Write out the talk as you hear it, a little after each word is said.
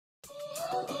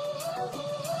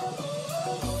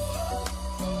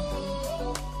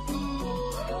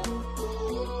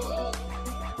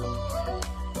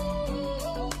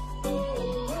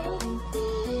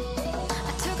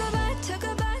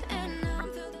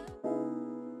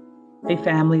Hey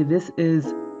family, this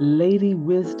is Lady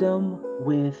Wisdom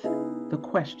with the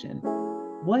question,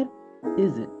 what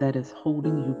is it that is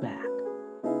holding you back?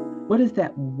 What is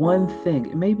that one thing?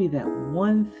 It may be that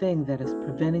one thing that is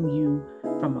preventing you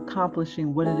from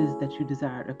accomplishing what it is that you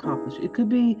desire to accomplish. It could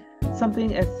be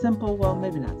something as simple, well,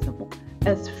 maybe not simple,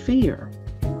 as fear.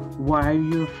 Why are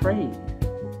you afraid?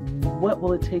 What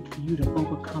will it take for you to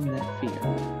overcome that fear?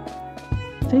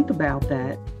 Think about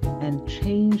that and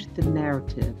change the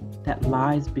narrative that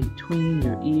lies between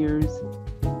your ears,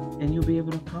 and you'll be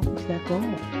able to accomplish that goal.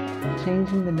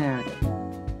 Changing the narrative.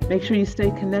 Make sure you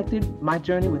stay connected. My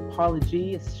Journey with Paula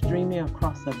G is streaming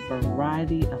across a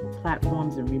variety of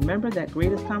platforms. And remember, that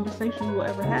greatest conversation you will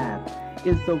ever have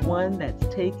is the one that's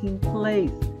taking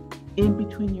place in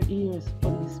between your ears.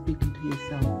 What are you speaking to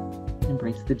yourself?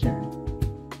 Embrace the journey.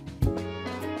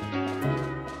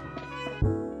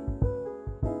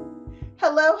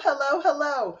 Hello, hello,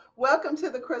 hello. Welcome to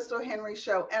the Krystal Henry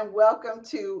Show and welcome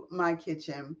to my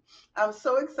kitchen. I'm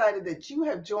so excited that you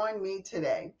have joined me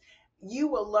today. You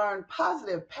will learn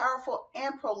positive, powerful,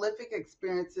 and prolific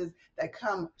experiences that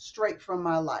come straight from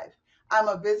my life. I'm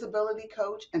a visibility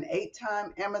coach, an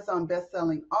 8-time Amazon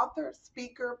bestselling author,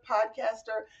 speaker,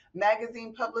 podcaster,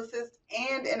 magazine publicist,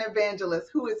 and an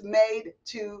evangelist who is made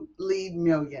to lead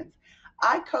millions.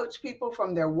 I coach people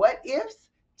from their what ifs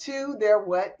to their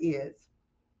what is.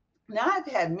 Now, I've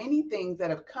had many things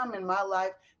that have come in my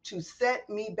life to set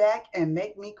me back and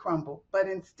make me crumble, but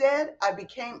instead, I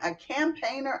became a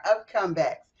campaigner of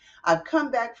comebacks. I've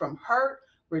come back from hurt,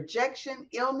 rejection,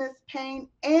 illness, pain,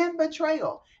 and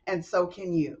betrayal, and so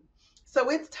can you. So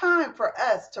it's time for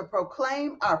us to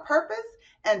proclaim our purpose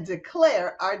and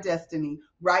declare our destiny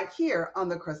right here on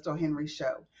the Krystal Henry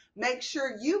Show. Make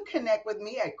sure you connect with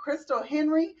me at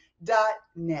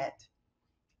krystalhenry.net.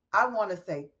 I want to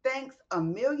say thanks a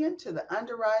million to the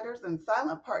underwriters and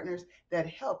silent partners that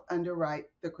help underwrite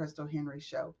the Krystal Henry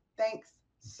Show. Thanks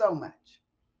so much.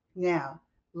 Now,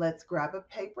 let's grab a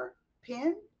paper,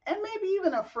 pen, and maybe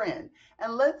even a friend,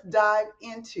 and let's dive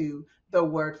into the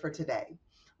word for today.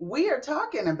 We are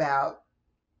talking about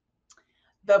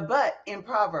the but in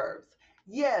Proverbs.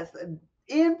 Yes,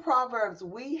 in Proverbs,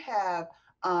 we have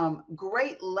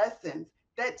great lessons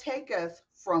that take us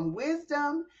from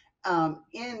wisdom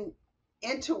in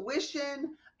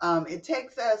intuition. It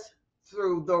takes us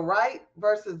through the right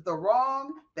versus the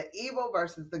wrong, the evil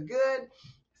versus the good.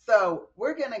 So,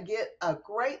 we're going to get a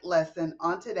great lesson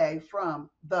on today from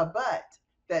the but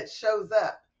that shows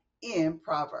up in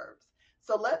Proverbs.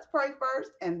 So, let's pray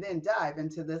first and then dive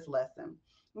into this lesson.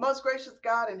 Most gracious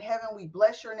God in heaven, we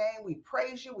bless your name. We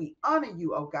praise you. We honor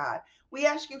you, oh God. We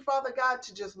ask you, Father God,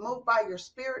 to just move by your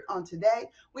spirit on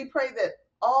today. We pray that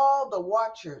all the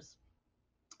watchers,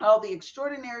 all the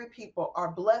extraordinary people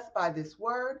are blessed by this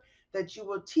word, that you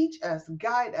will teach us,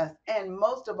 guide us, and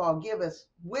most of all, give us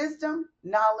wisdom,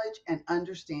 knowledge, and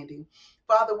understanding.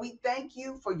 Father, we thank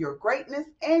you for your greatness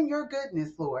and your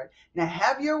goodness, Lord. Now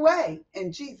have your way.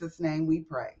 In Jesus' name we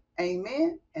pray.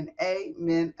 Amen and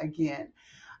amen again.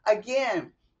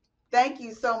 Again, thank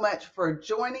you so much for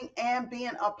joining and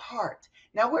being a part.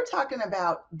 Now, we're talking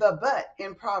about the but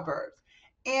in Proverbs.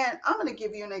 And I'm going to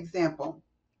give you an example.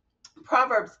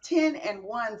 Proverbs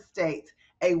 10:1 states,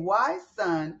 a wise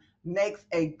son makes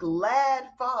a glad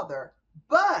father,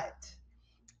 but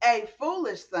a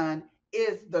foolish son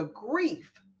is the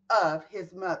grief of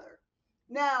his mother.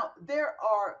 Now, there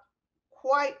are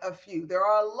quite a few, there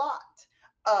are a lot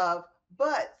of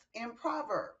buts in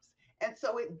Proverbs. And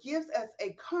so it gives us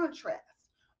a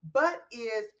contrast. But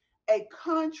is a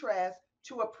contrast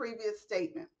to a previous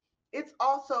statement. It's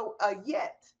also a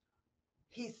yet.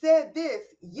 He said this,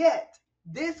 yet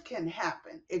this can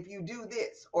happen if you do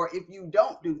this or if you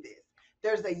don't do this.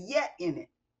 There's a yet in it.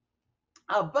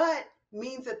 A but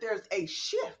means that there's a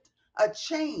shift, a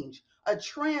change, a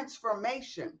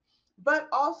transformation, but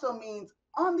also means,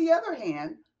 on the other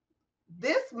hand,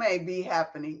 this may be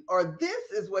happening or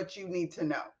this is what you need to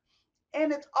know.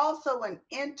 And it's also an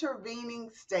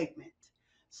intervening statement.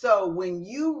 So when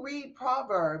you read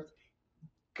Proverbs,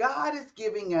 God is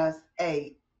giving us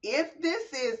a if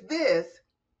this is this,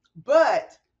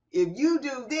 but if you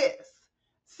do this.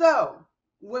 So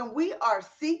when we are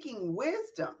seeking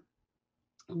wisdom,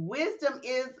 wisdom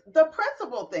is the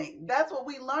principal thing. That's what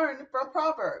we learn from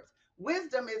Proverbs.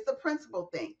 Wisdom is the principal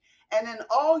thing. And in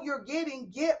all you're getting,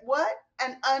 get what?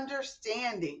 An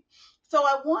understanding. So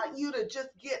I want you to just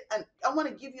I want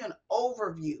to give you an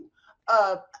overview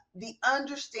of the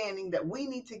understanding that we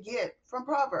need to get from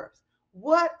Proverbs.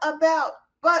 What about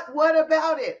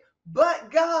it?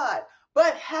 But God.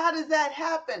 But how does that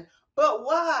happen? But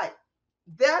why?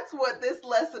 That's what this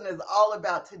lesson is all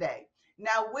about today.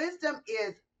 Now, wisdom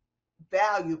is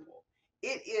valuable,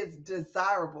 it is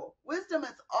desirable. Wisdom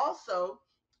is also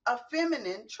a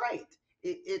feminine trait.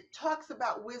 It talks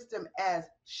about wisdom as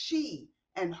she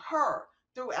and her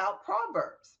throughout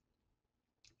Proverbs.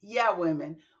 Yeah,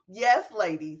 women. Yes,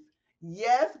 ladies.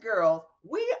 Yes, girls.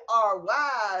 We are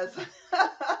wise.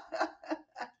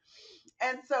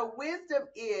 And so wisdom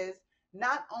is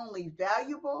not only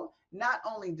valuable, not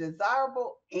only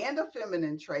desirable, and a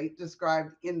feminine trait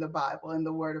described in the Bible, in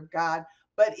the Word of God,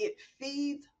 but it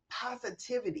feeds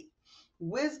positivity.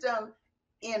 Wisdom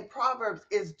in Proverbs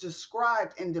is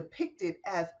described and depicted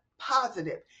as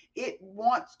positive. It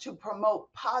wants to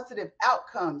promote positive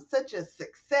outcomes such as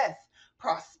success,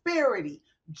 prosperity,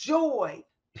 joy,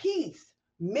 peace,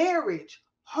 marriage,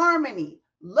 harmony,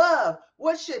 love,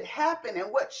 what should happen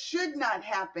and what should not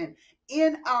happen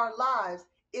in our lives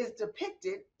is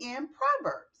depicted in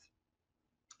Proverbs.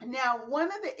 Now, one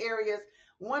of the areas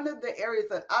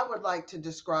that I would like to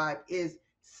describe is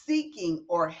seeking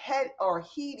or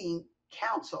heeding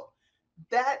counsel.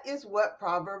 That is what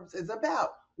Proverbs is about.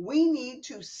 We need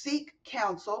to seek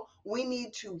counsel. We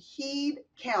need to heed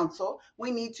counsel.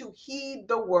 We need to heed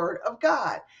the word of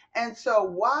God. And so,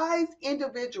 wise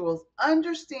individuals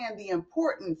understand the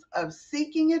importance of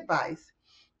seeking advice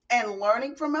and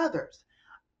learning from others.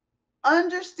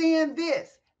 Understand this,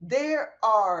 there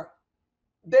are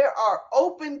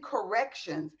open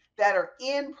corrections that are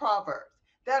in Proverbs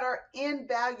that are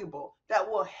invaluable, that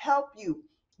will help you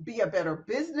be a better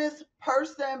business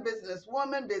person,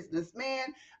 businesswoman,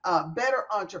 businessman, better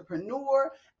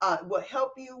entrepreneur, will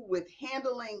help you with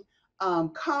handling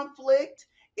conflict.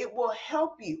 It will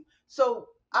help you. So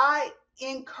I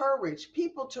encourage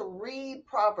people to read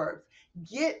Proverbs.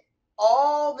 Get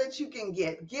all that you can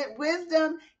get. Get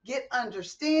wisdom, get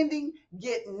understanding,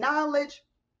 get knowledge.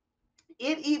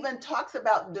 It even talks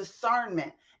about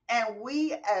discernment. And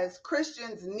we as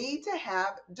Christians need to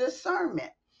have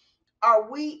discernment. Are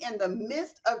we in the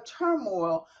midst of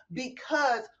turmoil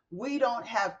because we don't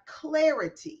have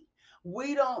clarity?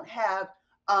 We don't have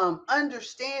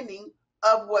understanding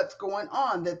of what's going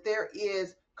on, that there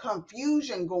is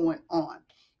confusion going on.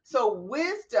 So,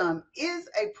 wisdom is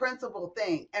a principal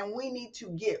thing, and we need to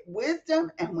get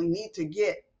wisdom and we need to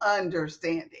get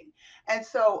understanding. And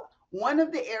so, one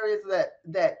of the areas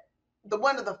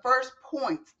one of the first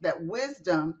points that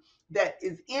wisdom that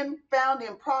is in found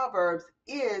in Proverbs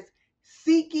is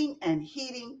seeking and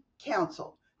heeding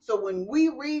counsel. So when we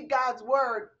read God's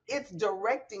word, it's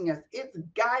directing us, it's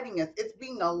guiding us, it's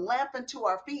being a lamp unto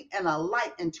our feet and a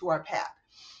light into our path.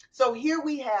 So here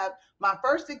we have my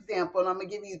first example, and I'm going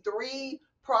to give you three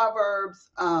Proverbs,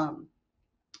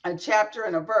 a chapter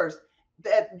and a verse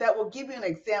that will give you an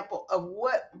example of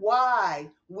why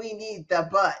we need the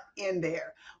but in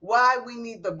there, why we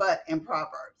need the but in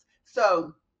Proverbs.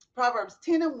 So Proverbs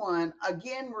 10:1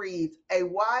 again reads, "A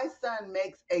wise son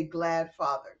makes a glad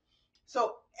father."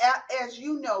 So as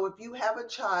you know, if you have a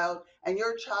child and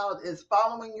your child is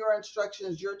following your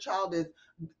instructions, your child is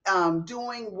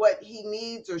doing what he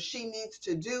needs or she needs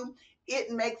to do,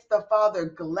 it makes the father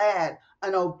glad.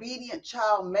 An obedient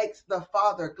child makes the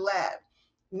father glad.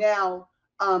 Now,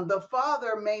 the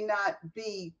father may not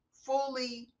be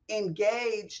fully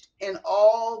engaged in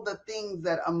all the things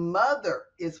that a mother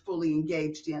is fully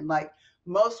engaged in. Like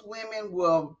most women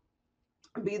will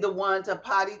be the one to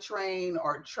potty train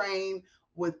or train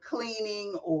with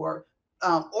cleaning or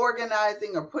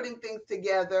organizing or putting things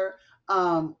together.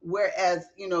 Whereas,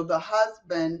 the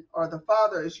husband or the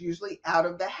father is usually out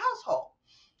of the household.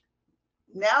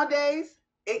 Nowadays,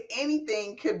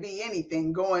 anything could be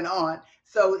anything going on.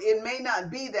 So it may not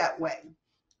be that way.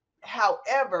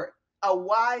 However, a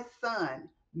wise son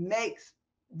makes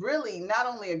really not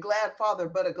only a glad father,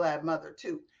 but a glad mother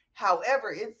too.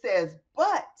 However, it says,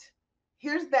 but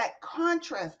here's that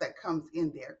contrast that comes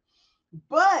in there.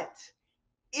 But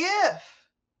if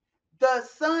the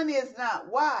son is not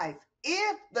wise,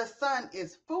 if the son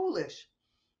is foolish,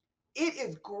 it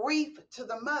is grief to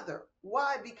the mother.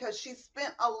 Why? Because she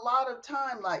spent a lot of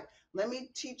time like, let me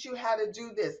teach you how to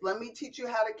do this. Let me teach you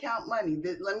how to count money.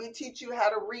 Let me teach you how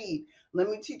to read. Let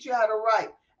me teach you how to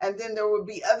write. And then there would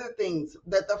be other things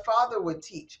that the father would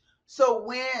teach. So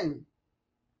when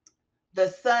the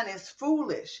son is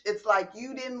foolish, it's like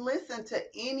you didn't listen to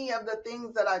any of the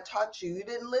things that I taught you. You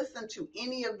didn't listen to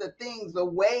any of the things, the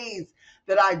ways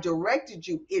that I directed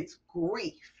you. It's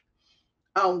grief.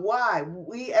 Why?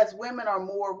 We as women are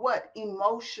more what?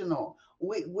 Emotional.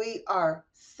 We are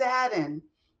saddened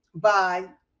by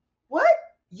what?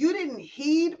 You didn't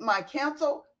heed my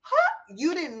counsel? Huh?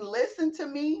 You didn't listen to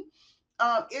me?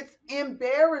 It's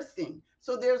embarrassing.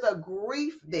 So there's a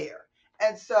grief there.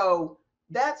 And so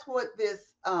that's what this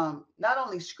not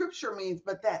only scripture means,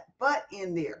 but that but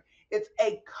in there. It's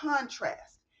a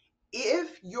contrast.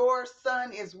 If your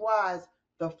son is wise,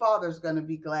 the father's going to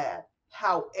be glad.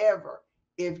 However,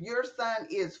 if your son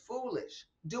is foolish,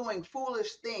 doing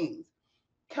foolish things,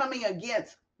 coming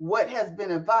against what has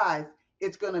been advised,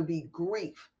 it's going to be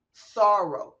grief,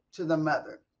 sorrow to the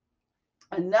mother.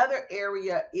 Another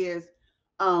area is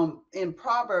in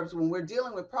Proverbs. When we're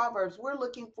dealing with Proverbs, we're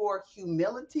looking for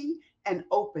humility and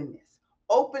openness.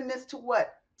 Openness to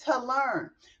what? To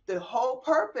learn. The whole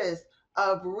purpose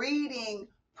of reading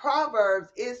Proverbs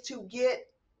is to get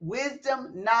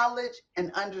wisdom, knowledge,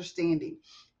 and understanding.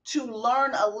 To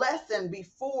learn a lesson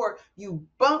before you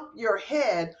bump your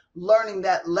head learning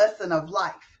that lesson of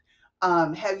life.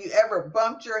 Have you ever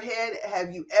bumped your head?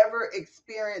 Have you ever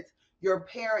experienced your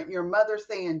parent, your mother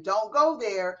saying, don't go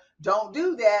there, don't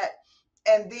do that?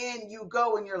 And then you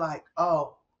go and you're like,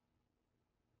 oh,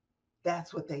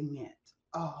 that's what they meant.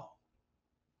 Oh,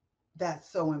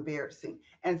 that's so embarrassing.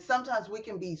 And sometimes we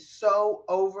can be so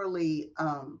overly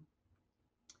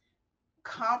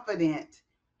confident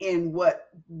in what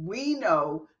we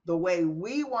know, the way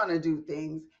we want to do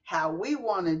things, how we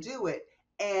want to do it.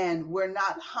 And we're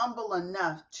not humble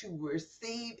enough to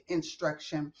receive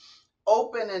instruction,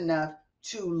 open enough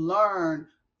to learn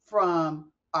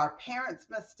from our parents'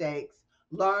 mistakes,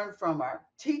 learn from our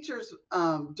teachers'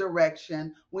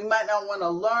 direction. We might not want to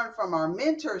learn from our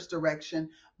mentors' direction,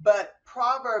 but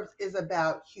Proverbs is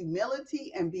about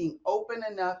humility and being open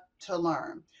enough to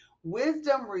learn.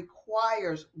 Wisdom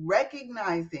requires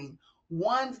recognizing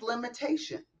one's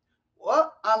limitation.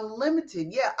 Well, I'm limited.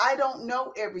 Yeah, I don't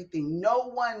know everything. No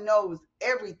one knows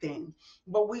everything,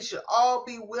 but we should all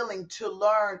be willing to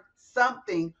learn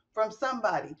something from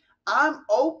somebody. I'm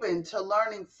open to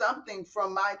learning something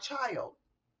from my child.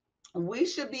 We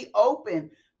should be open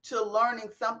to learning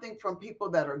something from people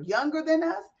that are younger than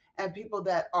us and people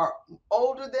that are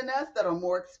older than us, that are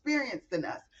more experienced than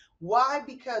us. Why?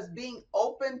 Because being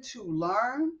open to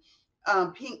learn,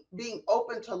 being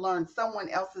open to learn someone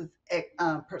else's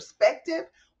perspective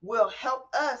will help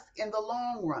us in the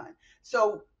long run.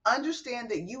 So understand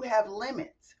that you have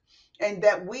limits and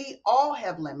that we all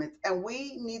have limits, and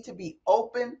we need to be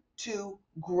open to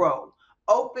grow,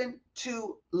 open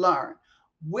to learn.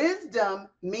 Wisdom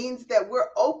means that we're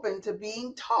open to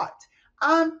being taught.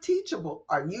 I'm teachable.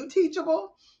 Are you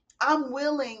teachable? I'm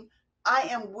willing, I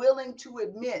am willing to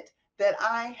admit that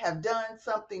I have done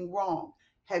something wrong.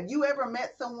 Have you ever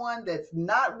met someone that's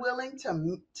not willing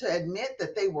to admit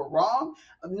that they were wrong,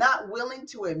 not willing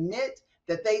to admit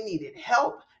that they needed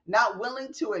help, not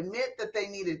willing to admit that they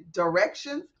needed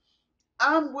directions?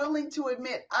 I'm willing to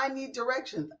admit I need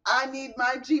directions. I need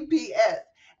my GPS.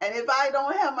 And if I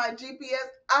don't have my GPS,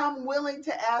 I'm willing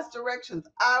to ask directions.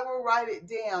 I will write it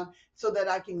down so that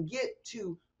I can get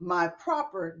to my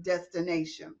proper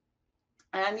destination.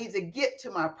 And I need to get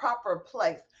to my proper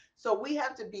place. So we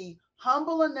have to be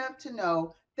humble enough to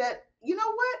know that, you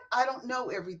know what? I don't know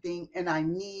everything and I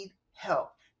need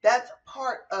help. That's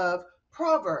part of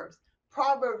Proverbs.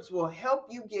 Proverbs will help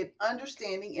you get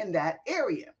understanding in that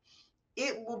area.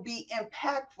 It will be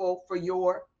impactful for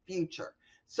your future.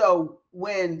 So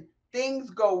when things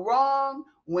go wrong,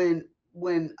 when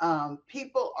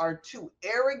people are too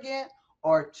arrogant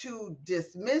or too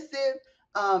dismissive,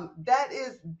 that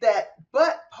is that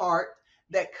but part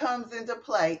that comes into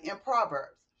play in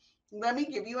Proverbs. Let me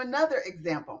give you another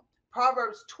example.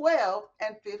 Proverbs 12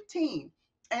 and 15.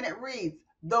 And it reads,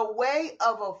 the way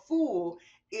of a fool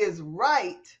is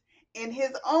right in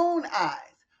his own eyes,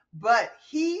 but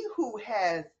he who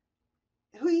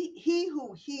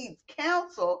heeds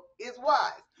counsel is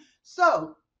wise.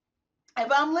 So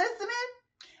if I'm listening,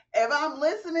 if I'm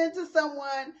listening to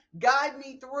someone guide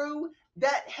me through,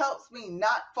 that helps me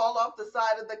not fall off the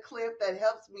side of the cliff, that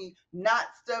helps me not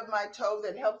stub my toe,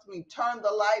 that helps me turn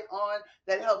the light on,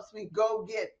 that helps me go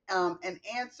get an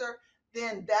answer,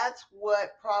 then that's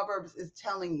what Proverbs is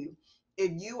telling you.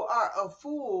 If you are a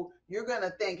fool, you're going to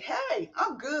think, hey,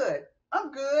 I'm good.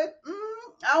 I'm good.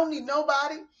 I don't need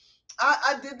nobody.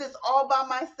 I did this all by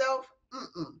myself.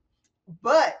 Mm-mm.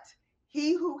 But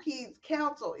he who heeds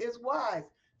counsel is wise.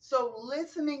 So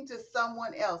listening to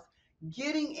someone else,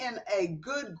 getting in a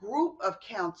good group of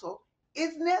counsel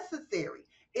is necessary.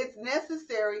 It's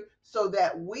necessary so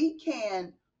that we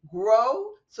can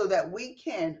grow, so that we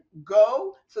can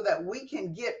go, so that we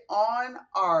can get on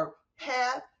our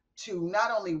path to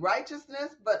not only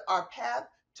righteousness, but our path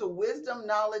to wisdom,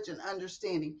 knowledge, and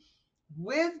understanding.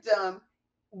 Wisdom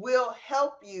will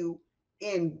help you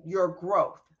in your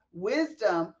growth.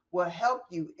 Wisdom will help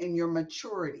you in your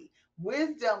maturity.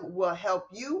 Wisdom will help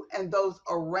you and those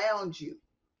around you.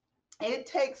 It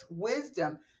takes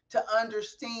wisdom to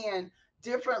understand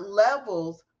different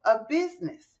levels of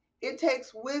business. It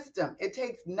takes wisdom, it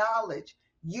takes knowledge.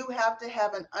 You have to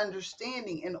have an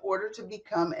understanding in order to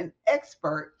become an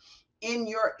expert in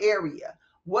your area.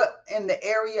 What in the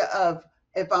area of,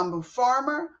 if I'm a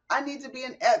farmer, I need to be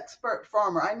an expert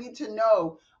farmer. I need to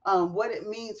know what it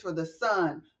means for the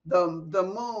sun, the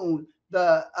moon,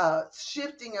 the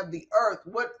shifting of the earth,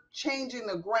 what changing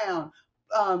the ground.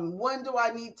 When do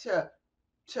I need to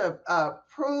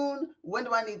prune? When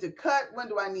do I need to cut? When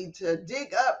do I need to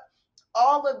dig up?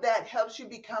 All of that helps you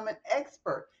become an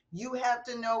expert. You have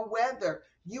to know weather.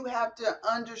 You have to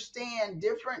understand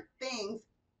different things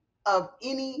of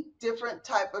any different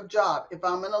type of job. If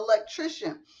I'm an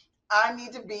electrician, I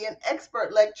need to be an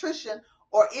expert electrician,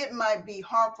 or it might be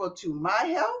harmful to my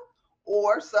health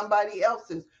or somebody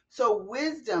else's. So,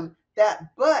 wisdom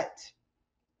that, but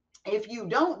if you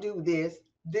don't do this,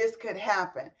 this could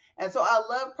happen. And so I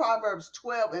love Proverbs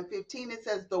 12 and 15. It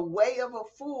says, the way of a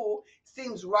fool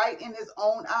seems right in his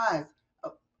own eyes.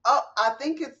 Oh, I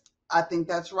think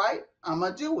that's right. I'm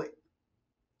going to do it.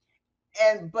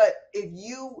 But if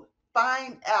you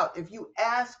find out, if you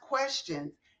ask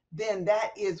questions, then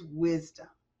that is wisdom.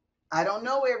 I don't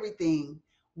know everything.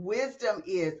 Wisdom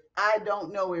is, I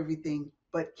don't know everything,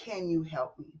 but can you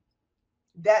help me?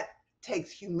 That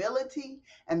takes humility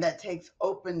and that takes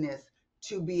openness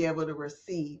to be able to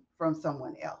receive from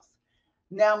someone else.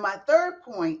 Now, my third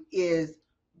point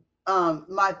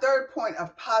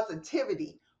of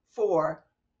positivity for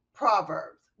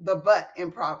Proverbs, the but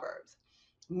in Proverbs.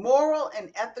 Moral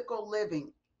and ethical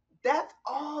living. That's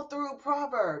all through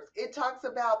Proverbs. It talks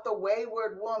about the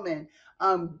wayward woman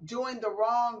doing the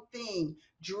wrong thing,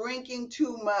 drinking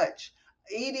too much,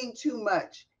 eating too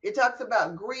much. It talks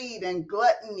about greed and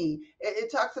gluttony.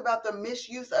 It talks about the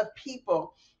misuse of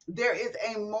people. There is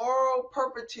a moral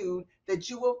purpitude that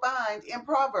you will find in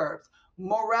Proverbs.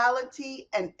 Morality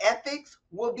and ethics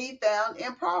will be found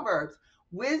in Proverbs.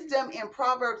 Wisdom in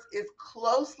Proverbs is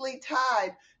closely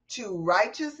tied to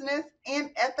righteousness and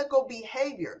ethical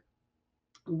behavior.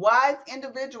 Wise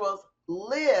individuals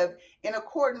live in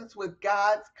accordance with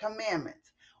God's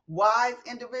commandments. Wise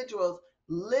individuals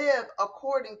live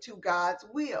according to God's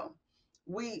will.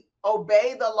 We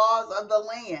obey the laws of the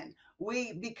land.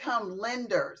 We become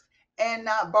lenders and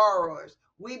not borrowers.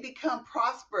 We become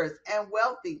prosperous and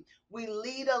wealthy. We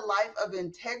lead a life of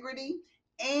integrity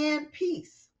and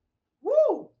peace.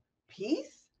 Woo!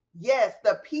 Peace? Yes,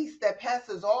 the peace that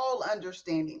passes all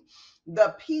understanding.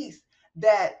 The peace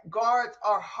that guards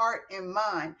our heart and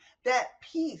mind. That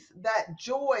peace, that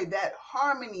joy, that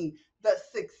harmony, the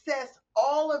success,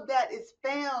 all of that is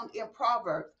found in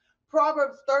Proverbs.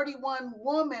 Proverbs 31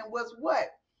 woman was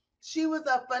what? She was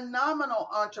a phenomenal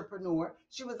entrepreneur.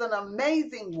 She was an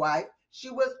amazing wife. She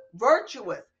was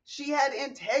virtuous. She had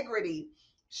integrity.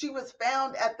 She was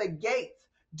found at the gates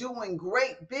doing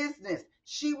great business.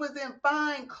 She was in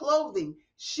fine clothing.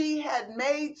 She had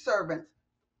maid servants,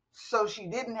 so she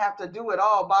didn't have to do it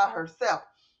all by herself.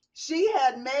 She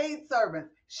had maid servants.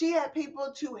 She had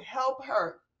people to help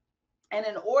her. And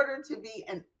in order to be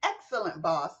an excellent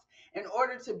boss, in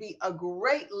order to be a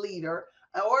great leader,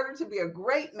 in order to be a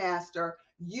great master,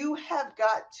 you have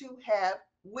got to have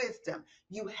wisdom.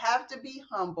 You have to be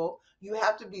humble. You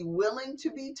have to be willing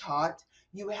to be taught.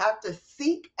 You have to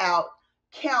seek out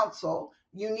counsel.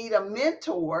 You need a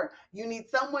mentor. You need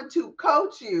someone to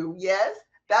coach you. Yes,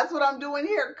 that's what I'm doing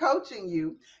here, coaching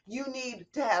you. You need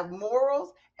to have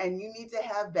morals and you need to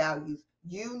have values.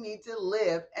 You need to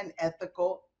live an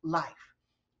ethical life.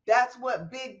 That's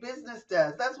what big business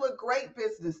does. That's what great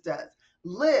business does.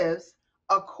 Lives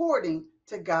according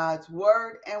to God's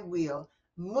word and will,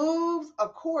 moves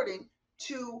according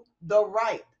to the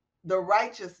right, the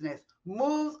righteousness,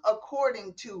 moves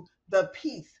according to the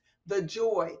peace, the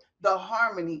joy, the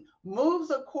harmony, moves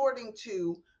according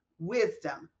to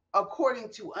wisdom, according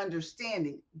to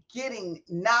understanding, getting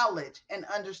knowledge and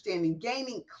understanding,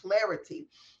 gaining clarity.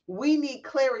 We need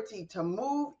clarity to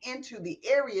move into the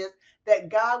areas that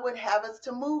God would have us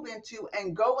to move into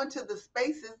and go into the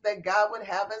spaces that God would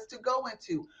have us to go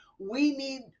into. We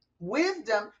need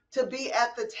wisdom to be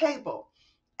at the table.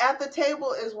 At the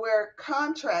table is where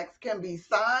contracts can be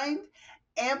signed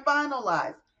and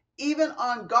finalized. Even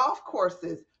on golf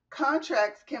courses,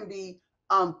 contracts can be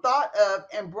thought of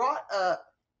and brought up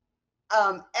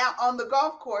out on the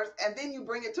golf course, and then you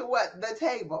bring it to what? The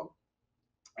table.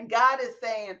 And God is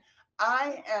saying,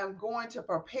 I am going to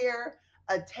prepare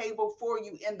a table for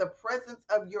you in the presence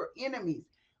of your enemies.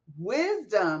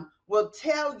 Wisdom will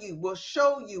tell you, will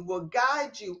show you, will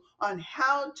guide you on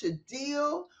how to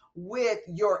deal with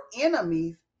your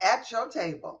enemies at your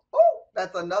table. Oh,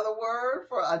 that's another word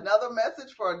for another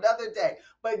message for another day.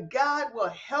 But God will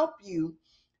help you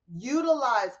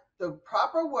utilize the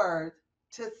proper words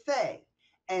to say.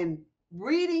 And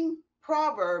reading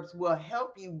Proverbs will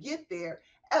help you get there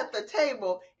at the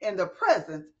table in the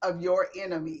presence of your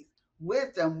enemies.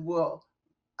 Wisdom will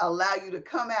allow you to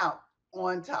come out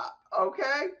on top.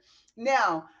 Okay.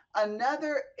 Now,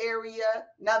 another area,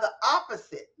 now the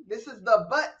opposite, this is the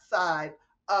but side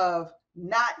of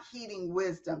not heeding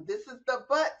wisdom. This is the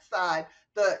but side,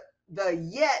 the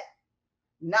yet,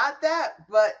 not that,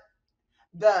 but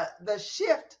the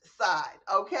shift side.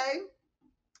 Okay.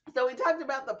 So we talked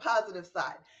about the positive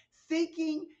side,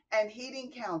 seeking and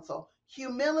heeding counsel,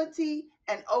 humility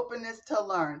and openness to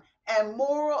learn, and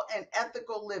moral and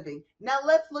ethical living. Now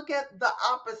let's look at the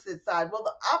opposite side. Well,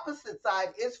 the opposite side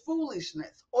is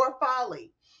foolishness or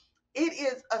folly. It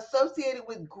is associated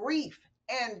with grief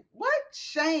and what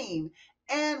shame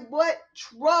and what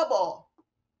trouble.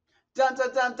 Dun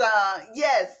dun dun dun.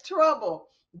 Yes, trouble.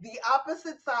 The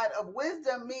opposite side of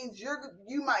wisdom means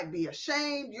you might be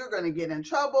ashamed, you're going to get in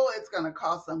trouble, it's going to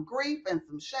cause some grief and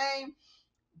some shame.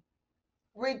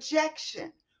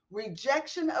 Rejection.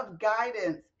 Rejection of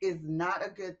guidance is not a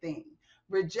good thing.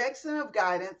 Rejection of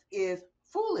guidance is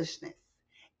foolishness.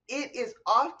 It is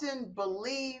often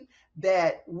believed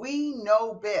that we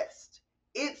know best.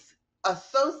 It's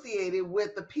associated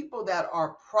with the people that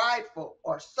are prideful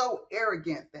or so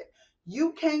arrogant that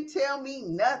you can't tell me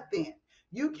nothing.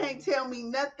 You can't tell me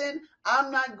nothing.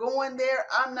 I'm not going there.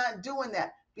 I'm not doing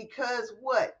that. Because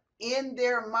what? In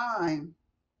their mind,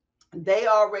 they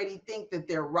already think that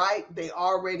they're right. They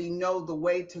already know the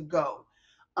way to go.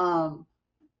 Um,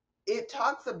 it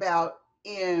talks about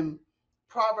in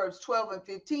Proverbs 12 and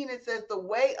 15, it says, the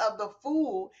way of the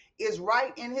fool is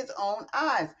right in his own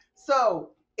eyes.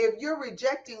 So if you're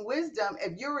rejecting wisdom,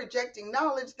 if you're rejecting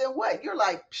knowledge, then what? You're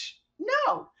like, psh,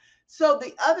 no. So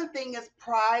the other thing is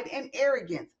pride and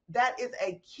arrogance. That is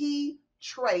a key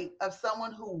trait of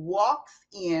someone who walks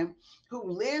in, who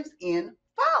lives in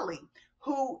folly,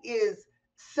 who is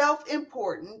self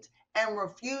important and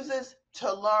refuses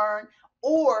to learn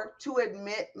or to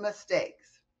admit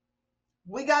mistakes.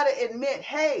 We got to admit,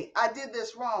 hey, I did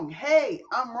this wrong. Hey,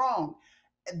 I'm wrong.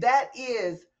 That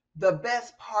is the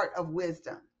best part of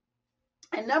wisdom.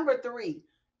 And number three,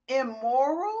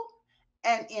 immoral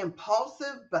and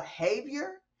impulsive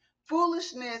behavior.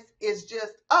 Foolishness is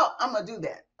just, oh, I'm going to do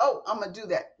that. Oh, I'm going to do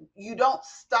that. You don't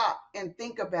stop and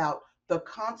think about the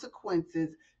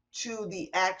consequences to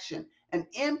the action. An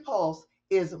impulse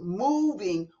is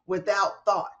moving without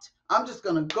thought. I'm just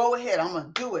going to go ahead. I'm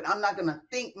going to do it. I'm not going to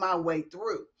think my way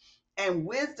through. And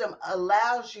wisdom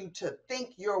allows you to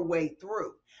think your way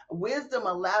through. Wisdom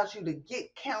allows you to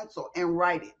get counsel and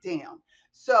write it down.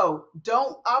 So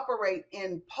don't operate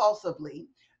impulsively,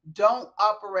 don't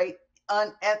operate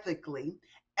unethically,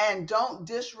 and don't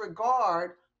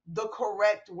disregard the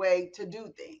correct way to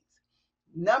do things.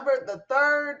 The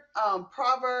third,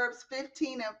 Proverbs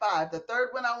 15 and 5, the third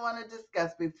one I want to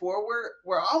discuss before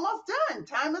we're almost done.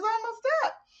 Time is almost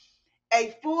up.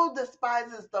 A fool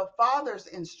despises the father's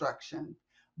instruction,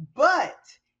 but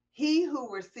he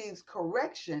who receives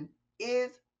correction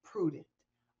is prudent.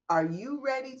 Are you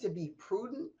ready to be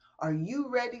prudent? Are you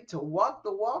ready to walk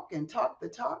the walk and talk the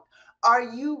talk? Are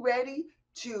you ready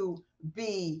to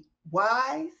be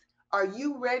wise? Are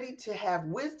you ready to have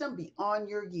wisdom beyond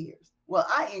your years? Well,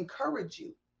 I encourage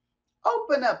you,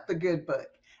 open up the good book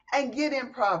and get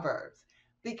in Proverbs,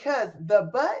 because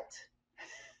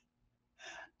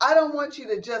I don't want you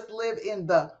to just live in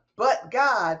the but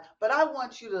God, but I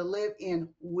want you to live in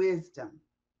wisdom.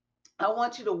 I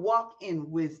want you to walk in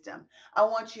wisdom. I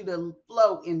want you to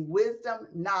flow in wisdom,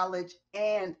 knowledge,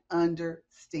 and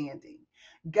understanding.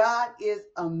 God is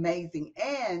amazing,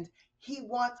 and he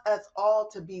wants us all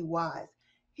to be wise.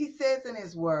 He says in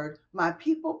his word, my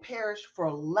people perish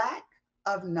for lack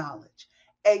of knowledge.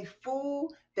 A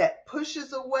fool that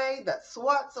pushes away, that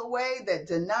swats away, that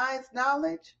denies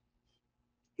knowledge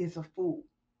is a fool.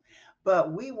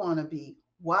 But we want to be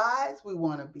wise. We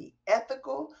want to be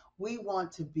ethical. We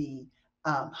want to be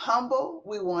humble.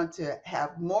 We want to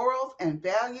have morals and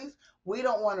values. We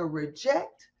don't want to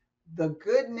reject the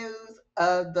good news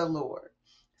of the Lord.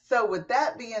 So with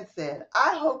that being said,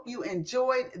 I hope you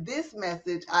enjoyed this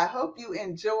message. I hope you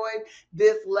enjoyed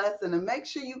this lesson. And make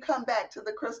sure you come back to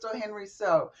the Krystal Henry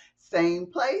Show. Same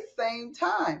place, same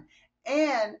time.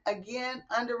 And again,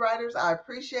 underwriters, I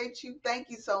appreciate you. Thank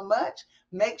you so much.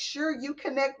 Make sure you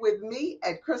connect with me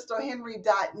at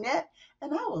krystalhenry.net,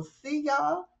 and I will see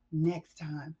y'all next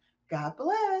time. God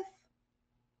bless.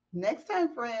 Next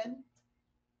time, friend.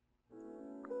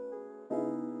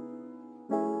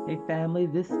 Hey, family,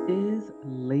 this is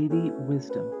Lady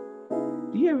Wisdom.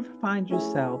 Do you ever find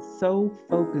yourself so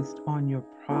focused on your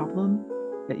problem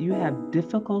that you have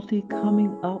difficulty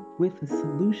coming up with a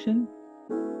solution?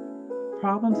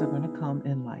 Problems are going to come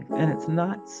in life, and it's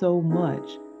not so much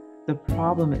the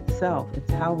problem itself,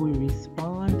 it's how we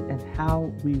respond and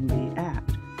how we react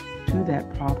to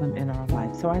that problem in our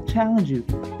life. So I challenge you,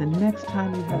 the next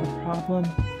time you have a problem,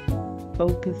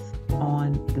 focus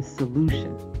on the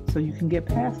solution so you can get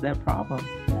past that problem.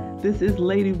 This is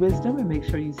Lady Wisdom, and make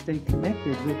sure you stay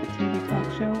connected with the TV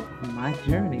talk show, My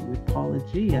Journey with Paula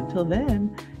G. Until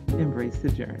then, embrace the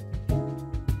journey.